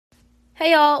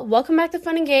Hey y'all, welcome back to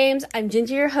Fun and Games. I'm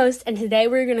Ginger, your host, and today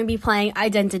we're going to be playing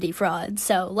Identity Fraud.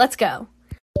 So, let's go.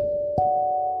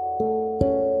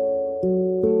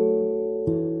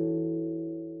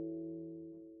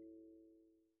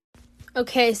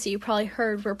 Okay, so you probably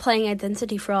heard we're playing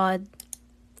Identity Fraud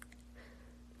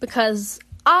because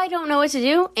I don't know what to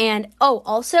do, and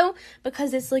also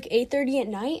because it's like 8:30 at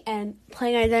night, and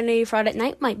playing Identity Fraud at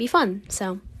night might be fun.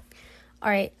 So,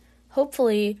 alright,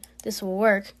 hopefully this will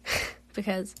work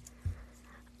because...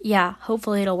 yeah,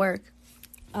 hopefully it'll work.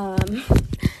 I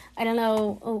don't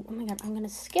know. Oh my god, I'm gonna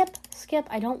skip.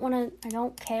 I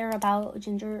don't care about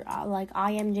Ginger,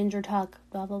 I am Ginger Tuck,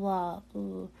 blah, blah, blah.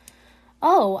 Ooh.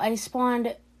 Oh, I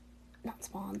spawned, not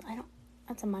spawned,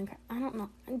 that's a Minecraft, I don't know.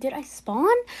 Did I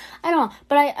spawn? I don't know,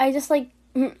 but I just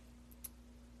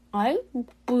I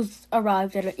was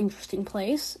arrived at an interesting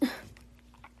place.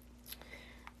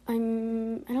 I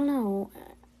don't know.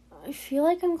 I feel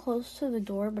like I'm close to the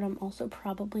door, but I'm also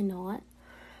probably not.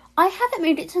 I haven't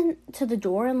made it to the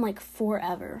door in,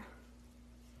 forever.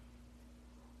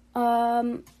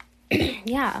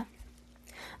 Yeah.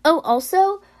 Oh,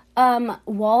 also,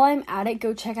 while I'm at it,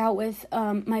 go check out with,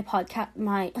 my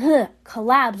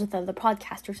collabs with other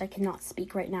podcasters. I cannot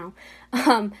speak right now.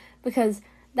 Because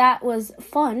that was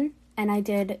fun, and I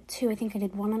did two. I think I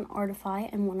did one on Artify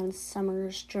and one on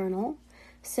Summer's Journal.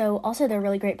 So, also, they're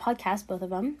really great podcasts, both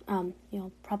of them.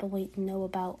 You'll probably know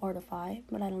about Artify,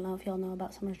 but I don't know if y'all know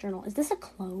about Summer's Journal. Is this a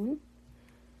clone?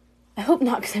 I hope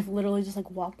not, because I've literally just,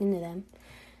 walked into them.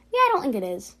 Yeah, I don't think it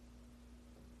is.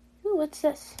 Ooh, what's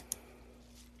this?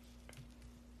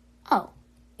 Oh.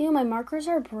 Ew, my markers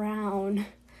are brown.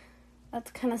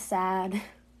 That's kind of sad.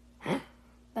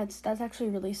 That's actually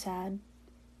really sad.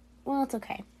 Well, it's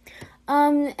okay.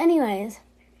 Anyways...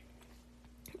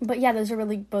 but yeah, those are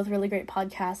both really great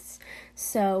podcasts.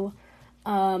 So,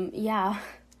 yeah,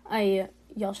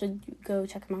 y'all should go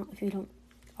check them out if you don't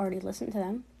already listen to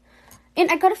them. And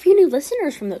I got a few new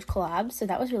listeners from those collabs, so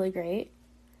that was really great.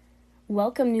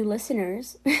 Welcome, new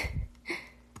listeners.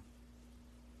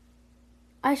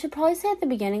 I should probably say at the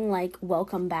beginning,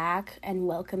 welcome back and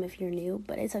welcome if you're new,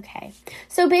 but it's okay.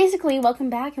 So basically, welcome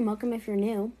back and welcome if you're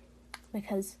new,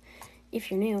 because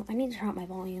if you're new, I need to turn up my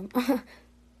volume.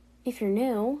 If you're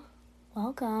new,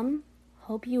 welcome.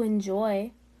 Hope you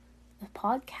enjoy the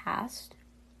podcast.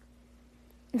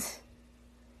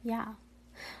 Yeah.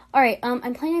 Alright,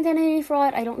 I'm playing Identity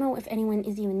Fraud. I don't know if anyone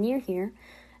is even near here.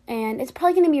 And it's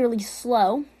probably going to be really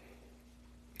slow.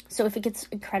 So if it gets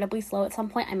incredibly slow at some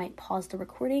point, I might pause the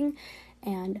recording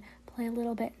and play a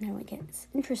little bit. And then it gets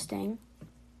interesting.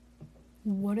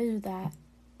 What is that?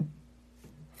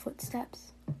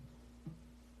 Footsteps.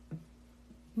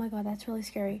 Oh my god, that's really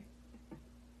scary.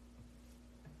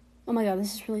 Oh my god,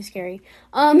 this is really scary.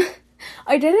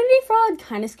 Identity Fraud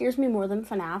kind of scares me more than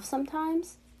FNAF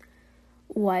sometimes.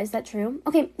 Why is that true?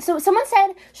 Okay, so someone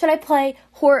said,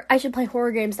 I should play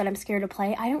horror games that I'm scared to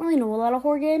play. I don't really know a lot of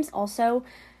horror games. Also,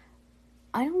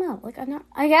 I don't know.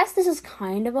 I guess this is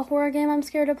kind of a horror game I'm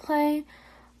scared to play.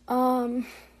 I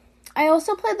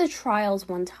also played The Trials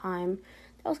one time.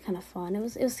 That was kind of fun. It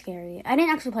was scary. I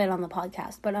didn't actually play it on the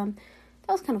podcast, but, that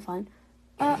was kind of fun.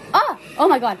 Oh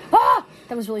my god.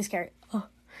 That was really scary.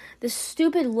 This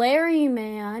stupid Larry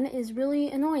man is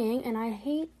really annoying, and I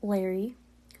hate Larry,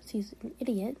 because he's an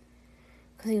idiot,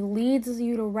 because he leads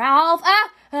you to Ralph.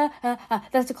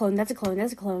 That's a clone.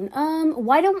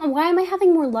 Why am I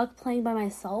having more luck playing by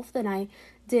myself than I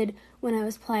did when I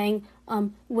was playing,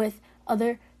 with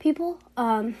other people?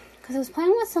 Because I was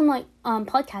playing with some,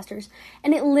 podcasters,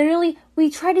 and it literally,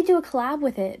 we tried to do a collab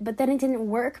with it, but then it didn't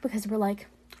work, because we're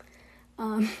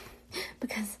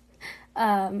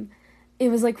it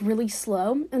was really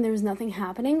slow and there was nothing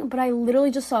happening, but I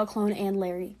literally just saw a clone and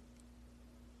Larry.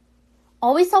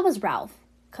 All we saw was Ralph,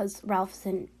 because Ralph's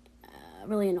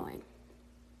really annoying.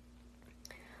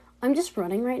 I'm just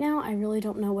running right now. I really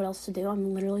don't know what else to do.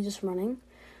 I'm literally just running.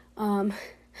 I'm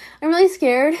really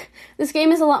scared. This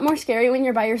game is a lot more scary when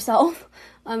you're by yourself,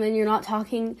 and you're not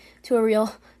talking to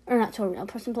not to a real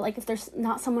person, but if there's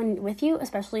not someone with you,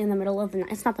 especially in the middle of the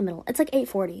night. It's not the middle. It's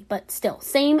 8:40, but still,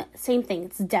 same thing.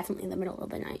 It's definitely in the middle of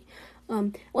the night.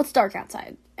 Well, it's dark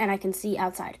outside, and I can see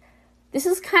outside. This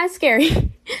is kind of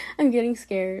scary. I'm getting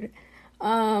scared.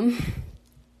 I'm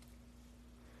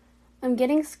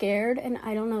getting scared, and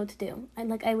I don't know what to do.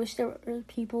 I wish there were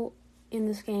people in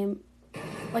this game,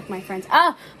 my friends.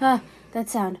 That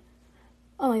sound.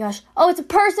 Oh my gosh. Oh, it's a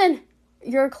person!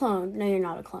 You're a clone. No, you're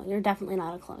not a clone. You're definitely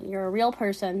not a clone. You're a real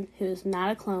person who's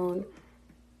not a clone.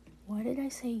 Why did I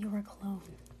say you're a clone?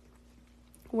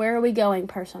 Where are we going,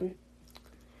 person?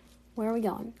 Where are we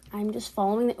going? I'm just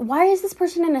following. Why is this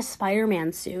person in a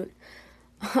Spider-Man suit?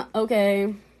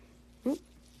 Okay.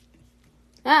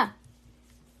 Ah.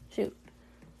 Shoot.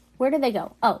 Where did they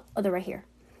go? Oh, they're right here.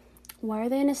 Why are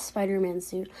they in a Spider-Man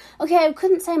suit? Okay, I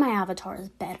couldn't say my avatar is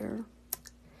better.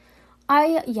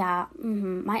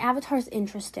 My avatar is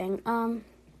interesting.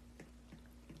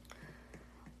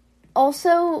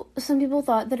 Also, some people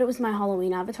thought that it was my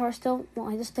Halloween avatar still. Well,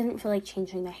 I just didn't feel like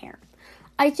changing the hair.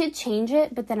 I did change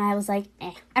it, but then I was like,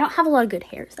 I don't have a lot of good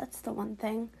hairs. That's the one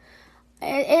thing.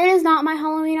 It is not my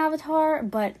Halloween avatar,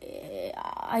 but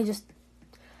I just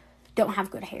don't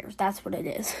have good hairs. That's what it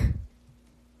is.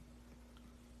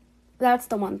 That's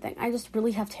the one thing. I just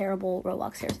really have terrible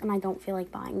Roblox hairs, and I don't feel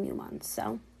like buying new ones,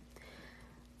 so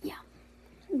yeah.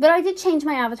 But I did change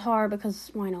my avatar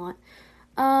because why not?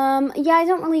 I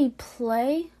don't really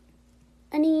play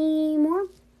anymore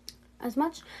as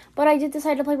much, but I did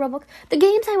decide to play Roblox. The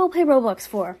games I will play Roblox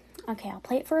for. Okay, I'll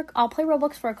play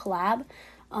Roblox for a collab.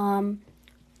 I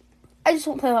just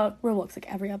won't play Roblox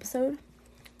like every episode.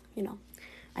 You know,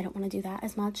 I don't want to do that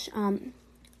as much. I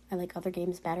like other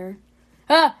games better.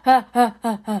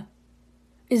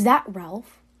 Is that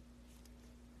Ralph?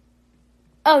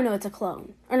 Oh no, it's a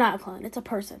clone. Or not a clone, it's a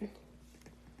person.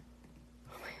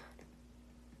 Oh my god.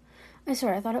 I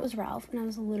swear, I thought it was Ralph, and I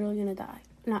was literally gonna die.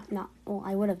 Well,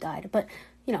 I would have died, but,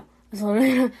 you know, I was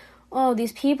literally gonna, oh,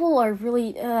 these people are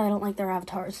really, I don't like their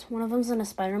avatars. One of them's in a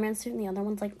Spider-Man suit, and the other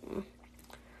one's like,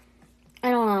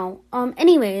 I don't know.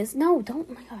 Anyways, no, don't,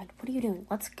 oh my god, what are you doing?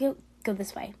 Let's go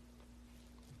this way.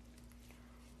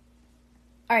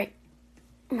 Alright.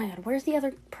 Oh my god, what is the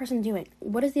other person doing?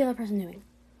 What is the other person doing?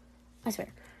 I swear.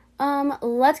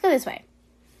 Let's go this way.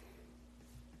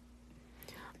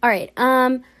 Alright,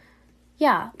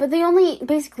 yeah, but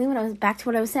basically, back to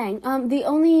what I was saying, the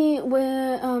only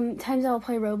times I'll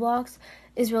play Roblox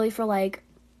is really for, like,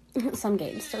 certain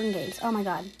games. Oh my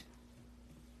god.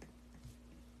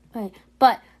 Okay,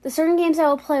 but the certain games I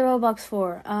will play Roblox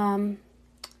for,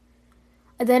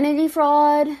 Identity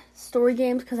Fraud, story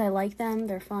games, because I like them,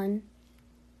 they're fun,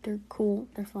 they're cool,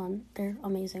 they're fun, they're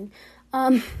amazing,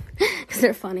 because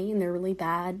they're funny and they're really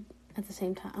bad at the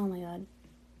same time. Oh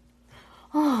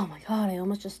my god, I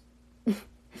almost just...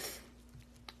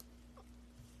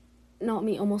 Not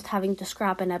me almost having to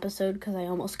scrap an episode because I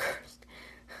almost cursed.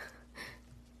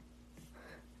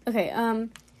 Okay,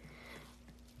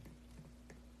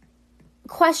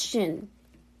 question.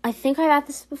 I think I've had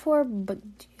this before,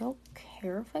 but do y'all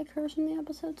care if I curse in the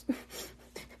episodes?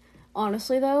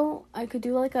 Honestly, though, I could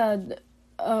do like well,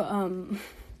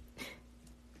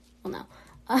 no.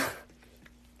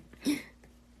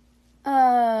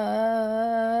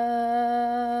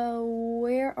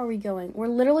 Where are we going? We're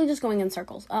literally just going in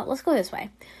circles. Let's go this way.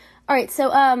 Alright, so,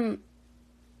 oh my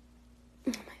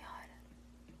god.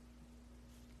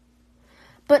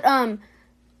 But,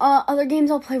 other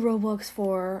games I'll play Roblox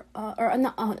for,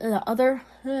 other,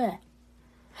 ugh.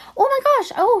 Oh my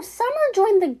gosh, oh, Summer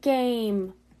joined the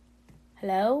game.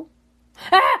 Hello?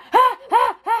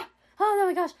 Oh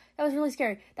my gosh, that was really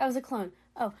scary. That was a clone.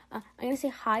 Oh, I'm gonna say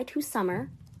hi to Summer.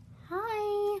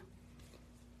 Hi.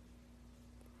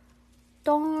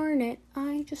 Darn it,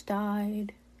 I just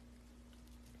died.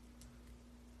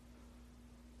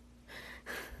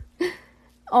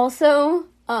 Also,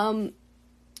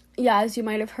 as you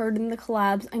might have heard in the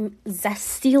collabs, I'm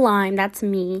Zesty Lime. That's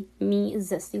me. Me,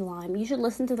 Zesty Lime. You should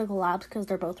listen to the collabs because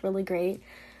they're both really great.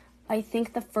 I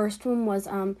think the first one was,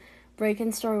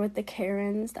 Break-In Story with the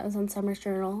Karens. That was on Summer's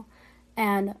Journal.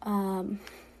 And,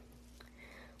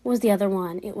 what was the other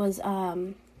one? It was,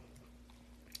 I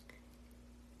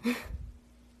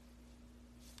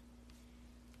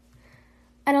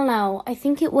don't know. I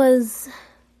think it was...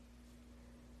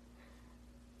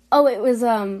 Oh, it was,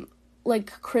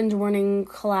 like, cringe warning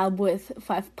collab with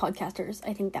 5 podcasters.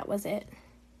 I think that was it.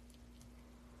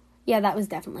 Yeah, that was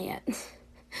definitely it.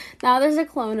 Now there's a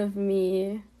clone of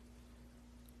me.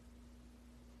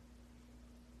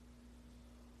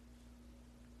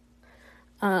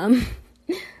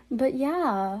 But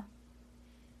yeah.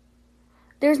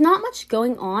 There's not much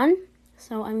going on,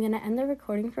 so I'm gonna end the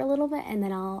recording for a little bit, and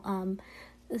then I'll,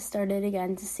 start it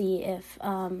again to see if,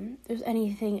 there's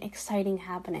anything exciting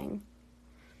happening.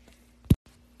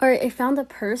 Alright, I found a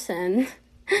person.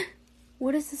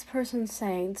 What is this person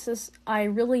saying? It says, I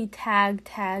really tag,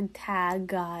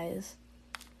 guys.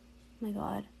 Oh my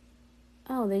god.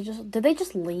 Oh, did they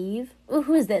just leave? Oh,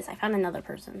 who is this? I found another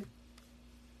person.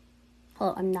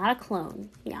 Hello, I'm not a clone.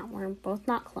 Yeah, we're both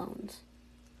not clones.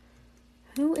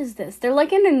 Who is this? They're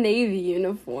like in a Navy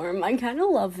uniform. I kind of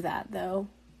love that, though.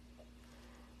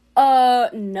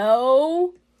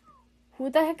 No.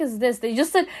 What the heck is this? They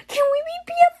just said, can we be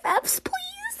BFFs,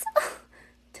 please?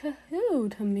 To who?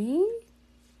 To me?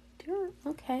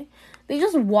 Okay. They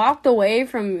just walked away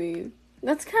from me.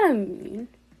 That's kind of mean.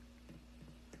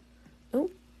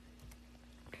 Oh.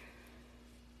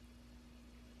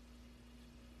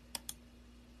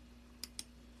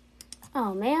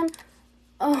 Oh, man.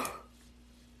 Oh.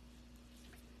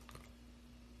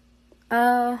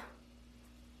 Oh.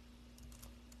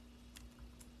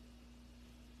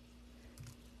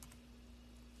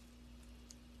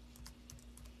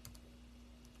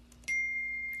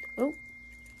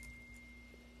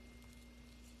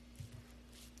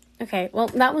 Okay, well,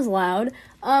 that was loud.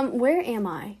 Where am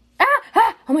I?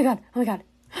 Ah! Oh my god.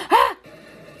 Ah!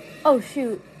 Oh,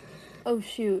 shoot. I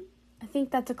think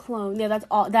that's a clone. Yeah,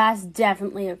 that's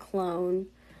definitely a clone.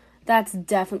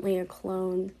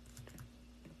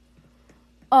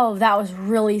 Oh, that was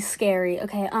really scary.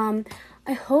 Okay,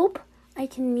 I hope I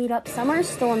can meet up. Summer's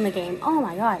still in the game. Oh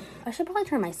my god. I should probably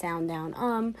turn my sound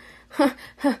down.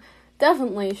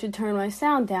 Definitely should turn my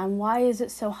sound down. Why is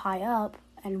it so high up?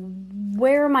 And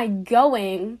where am I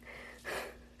going?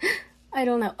 I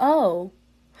don't know. Oh.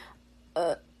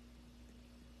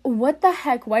 What the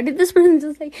heck? Why did this person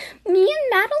just say, me and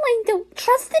Madeline don't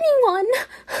trust anyone?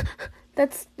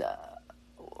 That's,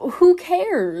 who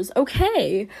cares?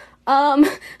 Okay.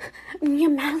 Me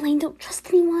and Madeline don't trust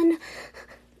anyone.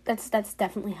 That's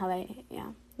definitely how they,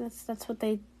 yeah. That's how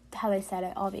they said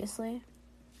it, obviously.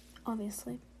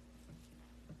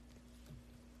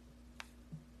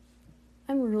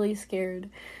 I'm really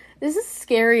scared. This is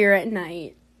scarier at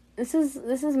night. This is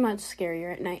much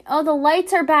scarier at night. Oh, the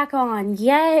lights are back on.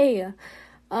 Yay.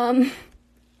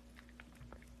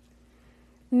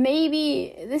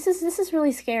 Maybe this is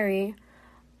really scary.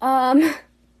 Yeah,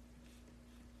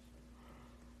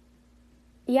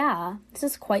 this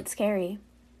is quite scary.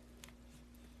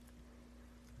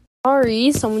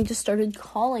 Sorry, someone just started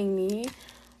calling me.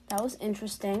 That was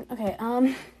interesting. Okay,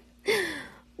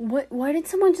 why did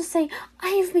someone just say,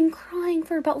 I have been crying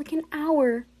for about like an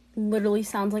hour? Literally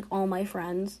sounds like all my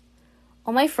friends.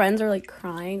 All my friends are like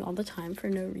crying all the time for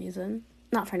no reason.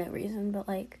 Not for no reason, but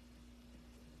like,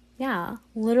 yeah,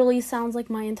 literally sounds like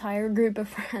my entire group of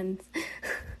friends.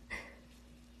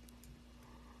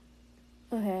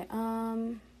 Okay,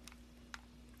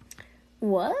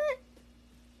 what?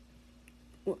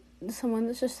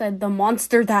 Someone just said, the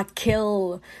monster that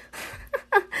kill.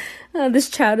 This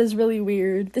chat is really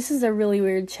weird. This is a really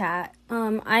weird chat.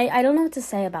 I don't know what to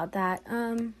say about that.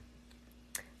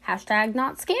 Hashtag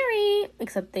not scary.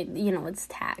 Except they, it's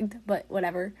tagged, but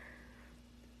whatever.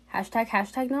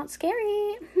 Hashtag not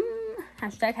scary.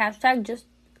 Hashtag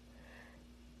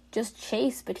just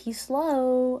chase, but he's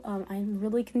slow. I'm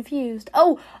really confused.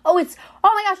 Oh my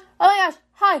gosh.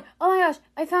 Hi. Oh my gosh.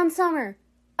 I found Summer.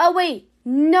 Oh wait.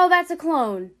 No, that's a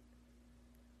clone.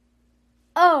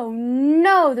 Oh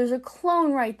no, there's a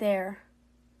clone right there.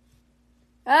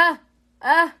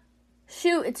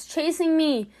 Shoot, it's chasing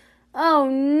me. Oh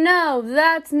no,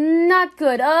 that's not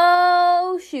good.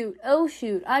 Oh shoot,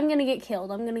 I'm gonna get killed.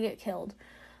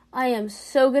 I am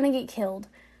so gonna get killed.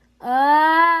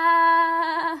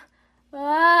 Help.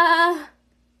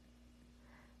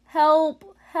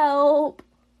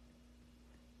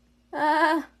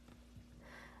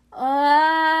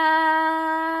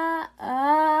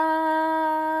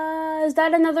 Is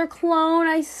that another clone?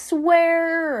 I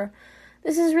swear.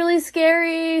 This is really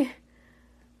scary.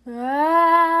 I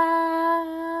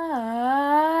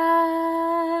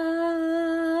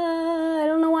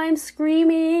don't know why I'm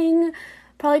screaming.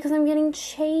 Probably because I'm getting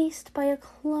chased by a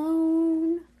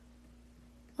clone.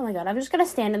 Oh my god, I'm just gonna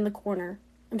stand in the corner.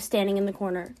 I'm standing in the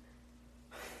corner.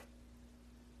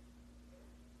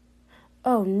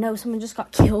 Oh no, someone just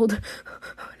got killed. Oh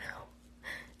no.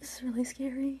 This is really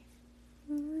scary.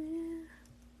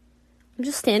 I'm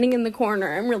just standing in the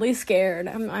corner. I'm really scared.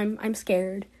 I'm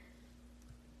scared.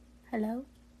 Hello?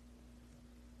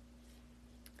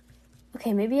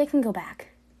 Okay, maybe I can go back.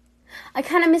 I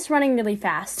kind of miss running really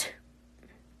fast.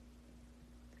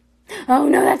 Oh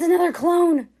no, that's another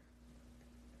clone.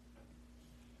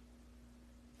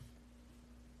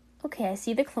 Okay, I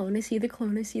see the clone. I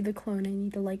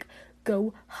need to, like,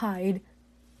 go hide.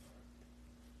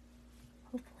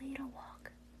 Hopefully it'll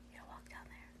walk down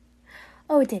there.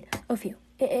 Oh, it did. Oh, phew.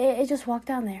 It just walked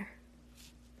down there.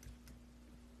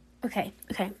 Okay.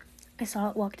 I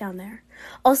saw it walk down there.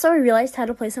 Also, I realized how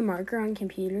to place a marker on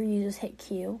computer. You just hit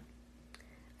Q.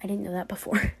 I didn't know that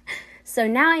before. So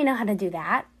now I know how to do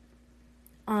that.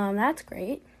 That's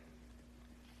great.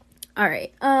 All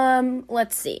right.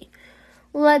 Let's see.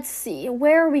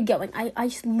 Where are we going?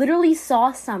 I literally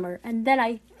saw Summer, and then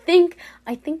I think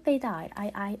they died.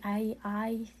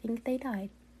 I think they died.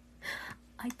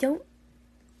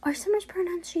 Are Summers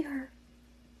pronounced she, her?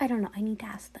 I don't know. I need to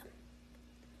ask them.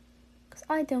 Because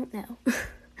I don't know.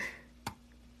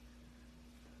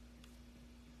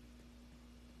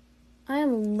 I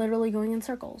am literally going in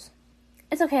circles.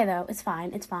 It's okay, though. It's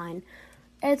fine. It's fine.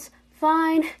 It's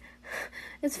fine.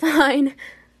 It's fine.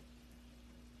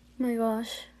 My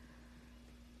gosh.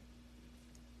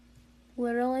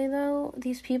 Literally, though,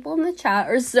 these people in the chat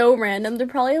are so random. They're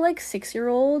probably, like,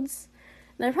 6-year-olds.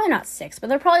 They're probably not 6, but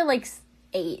they're probably, like,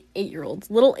 8-year-olds.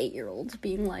 Little 8-year-olds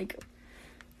being, like...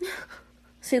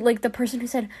 See, like, the person who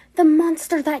said, the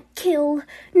monster that kill.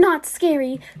 Not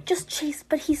scary. Just chase,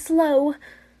 but he's slow.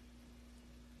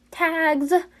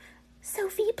 Tags.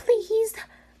 Sophie, please.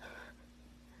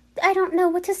 I don't know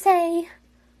what to say.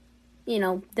 You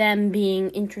know, them being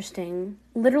interesting.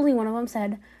 Literally, one of them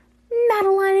said...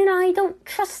 Madeline and I don't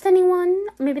trust anyone.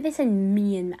 Maybe they said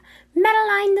me and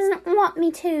Madeline doesn't want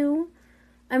me to.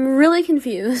 I'm really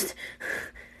confused.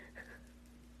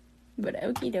 But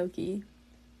okie dokie.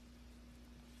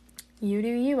 You do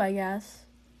you, I guess.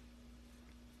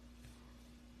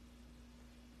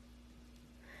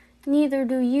 Neither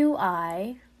do you,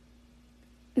 I.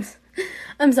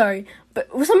 I'm sorry, but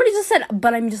somebody just said,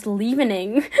 but I'm just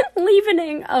leaving.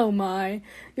 Leaving. Oh my.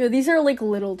 You know, these are like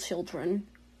little children.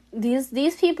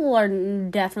 These people are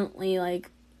definitely, like,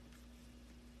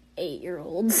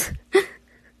 8-year-olds.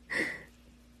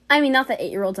 I mean, not that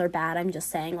 8-year-olds are bad, I'm just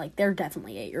saying, like, they're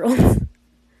definitely 8-year-olds.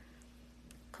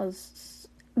 Because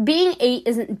being 8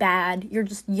 isn't bad, you're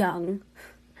just young.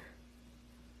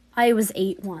 I was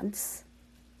 8 once.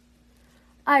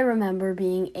 I remember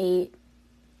being 8.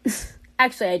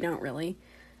 Actually, I don't really.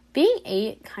 Being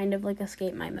 8 kind of, like,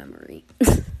 escaped my memory.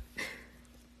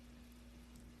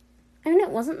 I mean,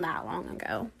 it wasn't that long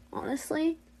ago,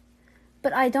 honestly.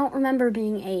 But I don't remember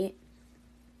being 8.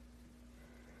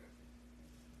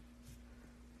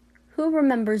 Who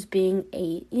remembers being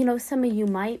 8? You know, some of you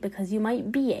might, because you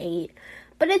might be 8.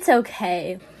 But it's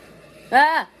okay.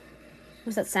 Ah!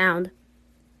 What's that sound?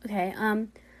 Okay, Ah!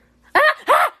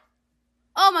 Ah!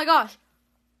 Oh my gosh!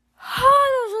 Oh,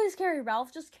 that was really scary.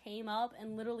 Ralph just came up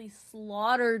and literally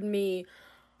slaughtered me.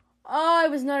 Oh, I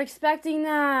was not expecting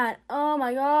that. Oh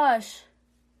my gosh.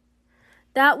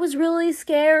 That was really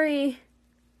scary.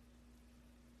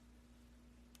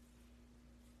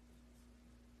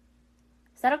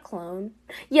 Is that a clone?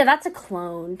 Yeah, that's a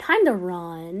clone. Time to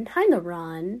run. Time to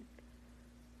run.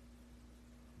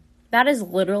 That is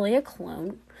literally a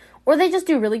clone. Or they just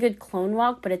do really good clone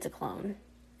walk, but it's a clone.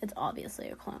 It's obviously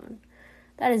a clone.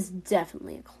 That is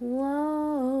definitely a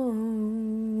clone.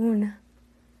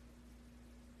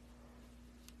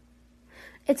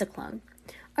 It's a clone.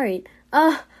 Alright.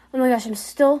 Oh my gosh, I'm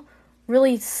still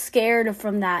really scared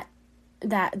from that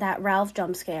Ralph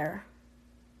jump scare.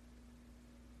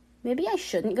 Maybe I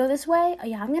shouldn't go this way. Oh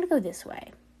yeah, I'm gonna go this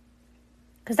way.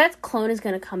 Because that clone is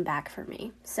gonna come back for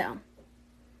me. So,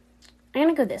 I'm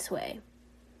gonna go this way.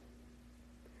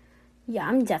 Yeah,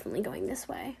 I'm definitely going this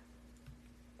way.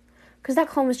 Because that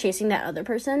clone was chasing that other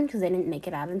person because they didn't make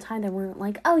it out in time. They weren't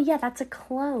like, oh yeah, that's a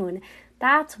clone.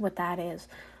 That's what that is.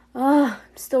 Oh,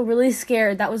 I'm still really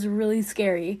scared. That was really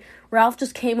scary. Ralph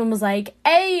just came and was like,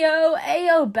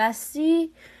 ayo,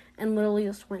 bestie. And literally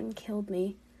just went and killed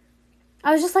me.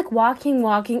 I was just like walking.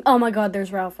 Oh my god,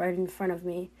 there's Ralph right in front of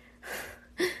me.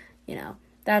 You know,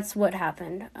 that's what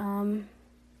happened.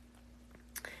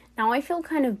 Now I feel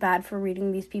kind of bad for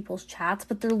reading these people's chats,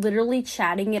 but they're literally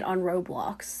chatting it on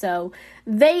Roblox. So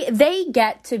I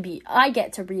get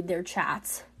to read their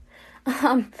chats.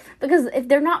 Because if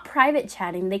they're not private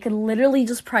chatting, they could literally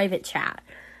just private chat.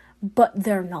 But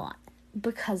they're not.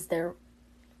 Because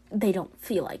they don't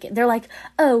feel like it. They're like,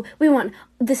 oh, we want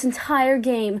this entire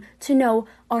game to know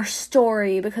our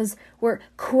story because we're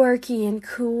quirky and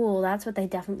cool. That's what they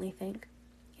definitely think.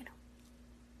 You know.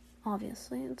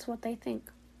 Obviously, it's what they think.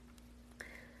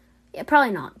 Yeah,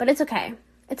 probably not, but it's okay.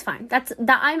 It's fine.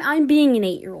 I'm being an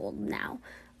 8-year-old now.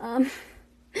 I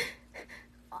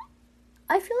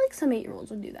feel like some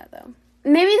 8-year-olds would do that, though.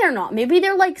 Maybe they're not. Maybe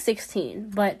they're, like, 16,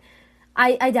 but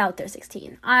I doubt they're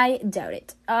 16. I doubt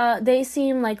it. They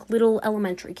seem like little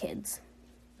elementary kids.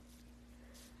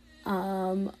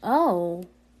 Oh.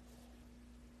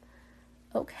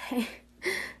 Okay.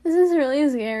 This is really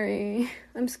scary.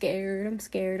 I'm scared.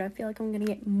 I feel like I'm gonna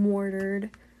get mortared.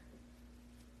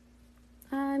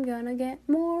 I'm gonna get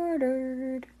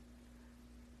mortared.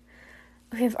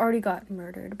 Okay, I've already got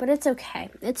murdered, but it's okay.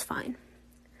 It's fine.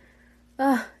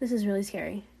 Ugh, this is really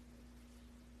scary.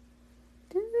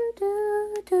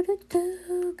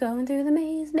 Going through the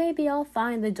maze, maybe I'll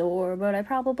find the door, but I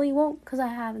probably won't because I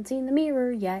haven't seen the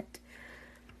mirror yet.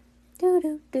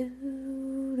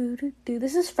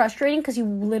 This is frustrating because you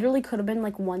literally could have been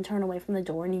like one turn away from the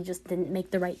door and you just didn't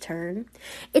make the right turn.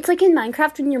 It's like in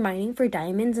Minecraft when you're mining for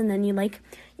diamonds and then you like,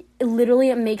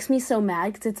 it makes me so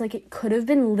mad because it's like it could have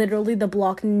been literally the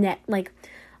block like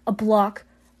a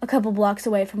couple blocks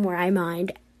away from where I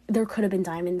mined. There could have been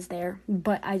diamonds there,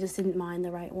 but I just didn't mine the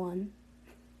right one.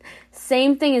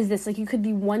 Same thing as this, like you could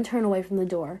be one turn away from the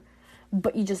door,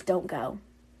 but you just don't go.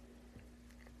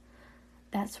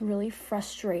 That's really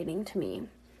frustrating to me.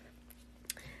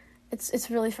 It's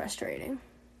really frustrating.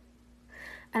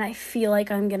 And I feel like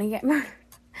I'm gonna get murdered.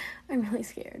 I'm really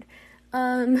scared.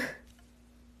 Let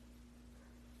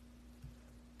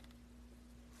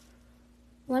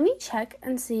me check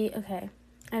and see. Okay,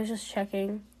 I was just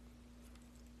checking.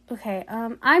 Okay,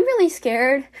 I'm really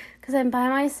scared because I'm by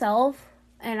myself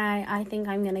and I think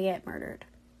I'm gonna get murdered.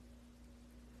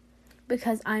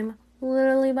 Because I'm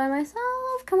literally by myself.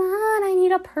 Come on, I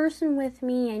need a person with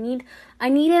me. I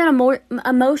need an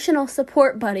emotional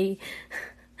support buddy.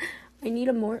 I need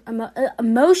a more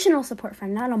emotional support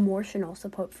friend, not emotional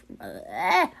support.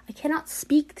 I cannot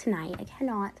speak tonight. I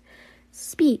cannot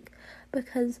speak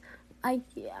because I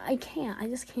can't. I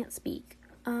just can't speak.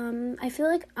 I feel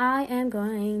like I am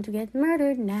going to get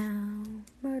murdered now.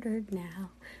 Murdered now.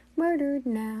 Murdered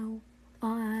now.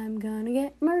 I'm gonna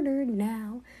get murdered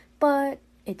now. But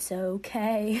it's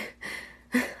okay.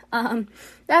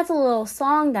 That's a little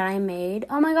song that I made.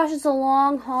 Oh my gosh, it's a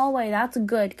long hallway. That's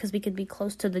good because we could be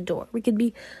close to the door. We could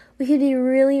be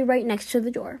really right next to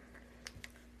the door.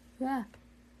 Yeah.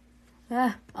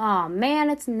 Oh man,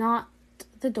 it's not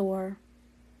the door.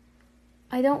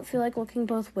 I don't feel like looking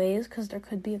both ways because there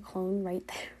could be a clone right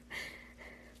there.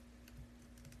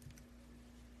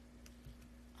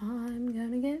 I'm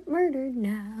gonna get murdered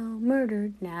now,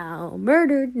 murdered now,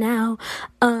 murdered now.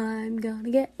 I'm gonna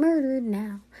get murdered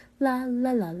now. La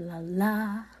la la la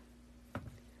la.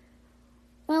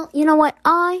 Well, you know what?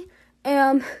 I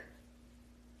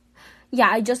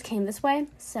just came this way,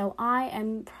 so I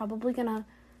am probably gonna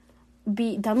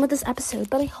be done with this episode,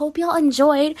 but I hope y'all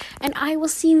enjoyed, and I will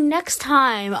see you next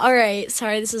time. Alright,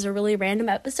 sorry this is a really random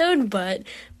episode, but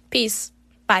peace.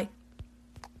 Bye.